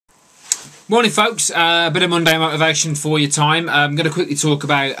Morning, folks. A bit of Monday motivation for your time. I'm going to quickly talk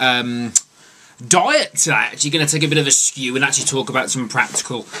about diet today. Actually, going to take a bit of a skew and actually talk about some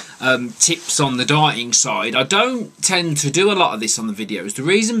practical tips on the dieting side. I don't tend to do a lot of this on the videos. The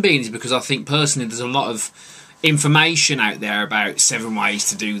reason being is because I think personally there's a lot of information out there about 7 ways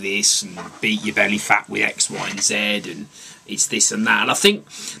to do this and beat your belly fat with X, Y, and Z, and it's this and that. And I think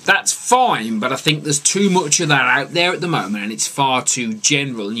that's fine, but I think there's too much of that out there at the moment, and it's far too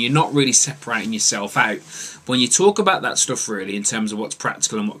general, and you're not really separating yourself out when you talk about that stuff really in terms of what's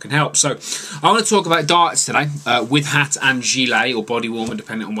practical and what can help. So I want to talk about diets today with hat and gilet or body warmer,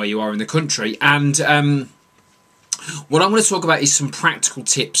 depending on where you are in the country. And what I'm going to talk about is some practical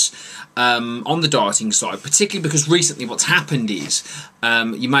tips on the dieting side, particularly because recently what's happened is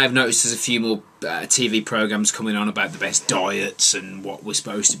you may have noticed there's a few more TV programmes coming on about the best diets and what we're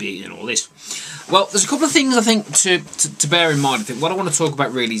supposed to be eating and all this. Well, there's a couple of things I think to bear in mind. I think what I want to talk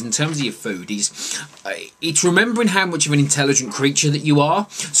about really is in terms of your food is it's remembering how much of an intelligent creature that you are.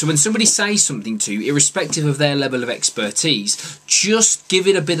 So when somebody says something to you, irrespective of their level of expertise, just give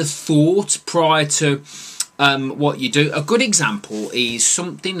it a bit of thought prior to what you do. A good example is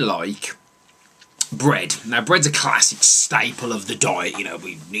something like bread. Now, bread's a classic staple of the diet. You know,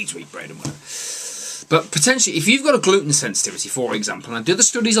 we need to eat bread and whatever. But potentially, if you've got a gluten sensitivity, for example, and I do the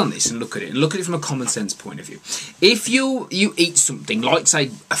studies on this and look at it from a common sense point of view. If you eat something like,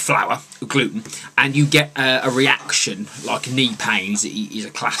 say, a flour, gluten, and you get a reaction like knee pain is a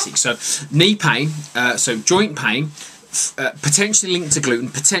classic. So knee pain, so joint pain, potentially linked to gluten,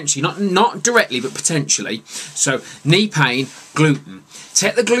 potentially, not directly, but potentially. So knee pain, gluten.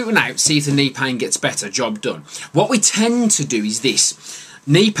 Take the gluten out, see if the knee pain gets better, job done. What we tend to do is this: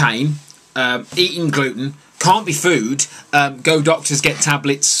 knee pain, eating gluten, can't be food, go doctors, get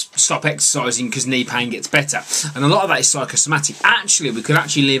tablets, stop exercising because knee pain gets better. And a lot of that is psychosomatic. Actually, we could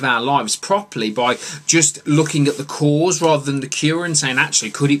actually live our lives properly by just looking at the cause rather than the cure and saying, actually,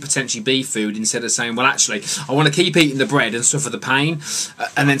 could it potentially be food, instead of saying, well, actually, I want to keep eating the bread and suffer the pain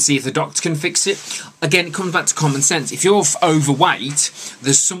and then see if the doctor can fix it. Again, it comes back to common sense. If you're overweight,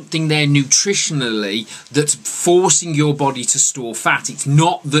 there's something there nutritionally that's forcing your body to store fat. It's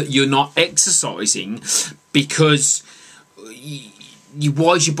not that you're not exercising, because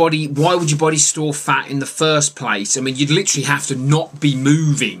why would your body store fat in the first place? I mean, you'd literally have to not be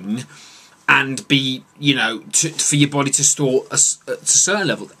moving and be, you know, for your body to store to a certain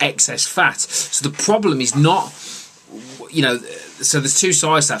level excess fat. So the problem is not, you know, so there's two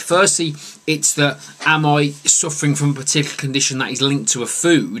sides to that. Firstly, it's that, am I suffering from a particular condition that is linked to a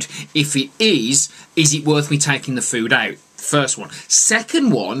food? If it is it worth me taking the food out? First one.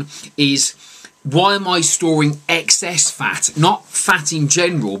 Second one is, why am I storing excess fat? Not fat in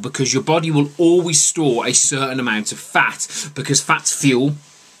general, because your body will always store a certain amount of fat, because fat's fuel,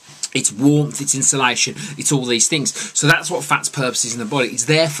 it's warmth, it's insulation, it's all these things. So that's what fat's purpose is in the body. It's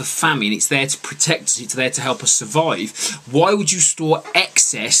there for famine, it's there to protect us, it's there to help us survive. Why would you store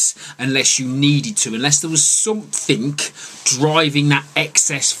excess unless you needed to, unless there was something driving that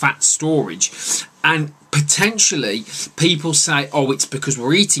excess fat storage? And potentially people say, oh, it's because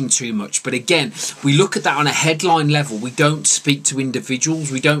we're eating too much. But again, we look at that on a headline level. We don't speak to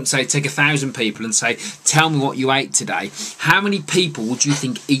individuals. We don't say, take 1,000 people and say, tell me what you ate today. How many people would you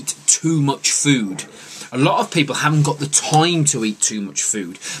think eat too much food? A lot of people haven't got the time to eat too much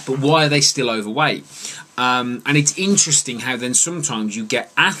food, but why are they still overweight? And it's interesting how then sometimes you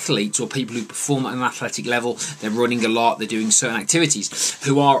get athletes or people who perform at an athletic level, they're running a lot, they're doing certain activities,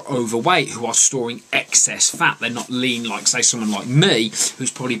 who are overweight, who are storing excess fat. They're not lean like, say, someone like me,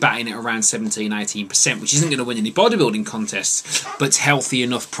 who's probably batting it around 17-18%, which isn't going to win any bodybuilding contests, but healthy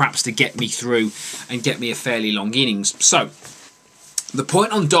enough perhaps to get me through and get me a fairly long innings. So the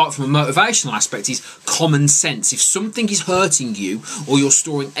point on diet from a motivational aspect is common sense. If something is hurting you or you're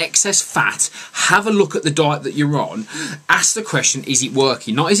storing excess fat, have a look at the diet that you're on. Ask the question, is it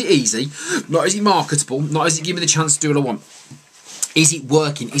working? Not is it easy, not is it marketable, not is it giving me the chance to do what I want. Is it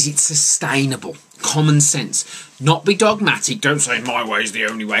working? Is it sustainable? Common sense. Not be dogmatic. Don't say my way is the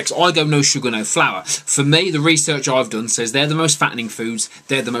only way, because I go no sugar, no flour. For me, the research I've done says they're the most fattening foods,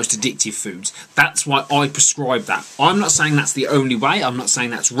 they're the most addictive foods. That's why I prescribe that. I'm not saying that's the only way. I'm not saying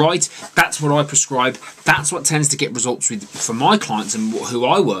that's right. That's what I prescribe. That's what tends to get results for my clients and who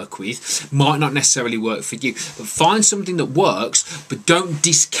I work with. Might not necessarily work for you. But find something that works, but don't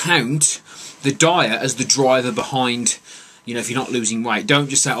discount the diet as the driver behind You know, if you're not losing weight, don't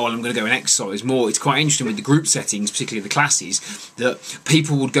just say, oh, I'm going to go and exercise more. It's quite interesting with the group settings, particularly the classes, that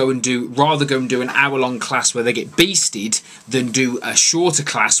people would rather go and do an hour-long class where they get beasted than do a shorter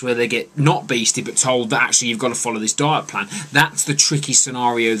class where they get not beasted but told that actually you've got to follow this diet plan. That's the tricky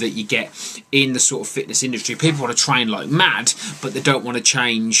scenario that you get in the sort of fitness industry. People want to train like mad, but they don't want to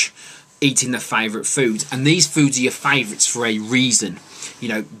change eating their favourite foods. And these foods are your favourites for a reason. You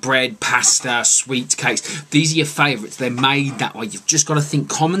know, bread, pasta, sweet cakes. These are your favourites. They're made that way. You've just got to think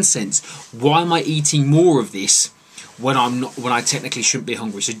common sense. Why am I eating more of this when I technically shouldn't be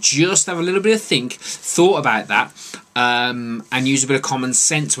hungry? So just have a little bit of thought about that, and use a bit of common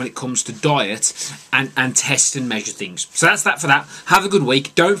sense when it comes to diet, and test and measure things. So that's that for that. Have a good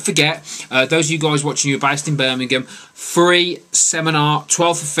week. Don't forget, those of you guys watching who are based in Birmingham, free seminar,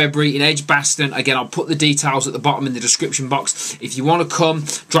 12th of February in Edgbaston. Again, I'll put the details at the bottom in the description box. If you want to come,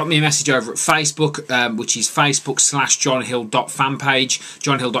 drop me a message over at Facebook, which is facebook.com/johnhill.fanpage,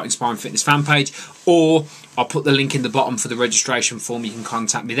 johnhill.inspiringfitness fanpage, or I'll put the link in the bottom for the registration form. You can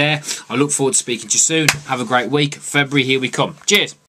contact me there. I look forward to speaking to you soon. Have a great week. February, here we come. Cheers.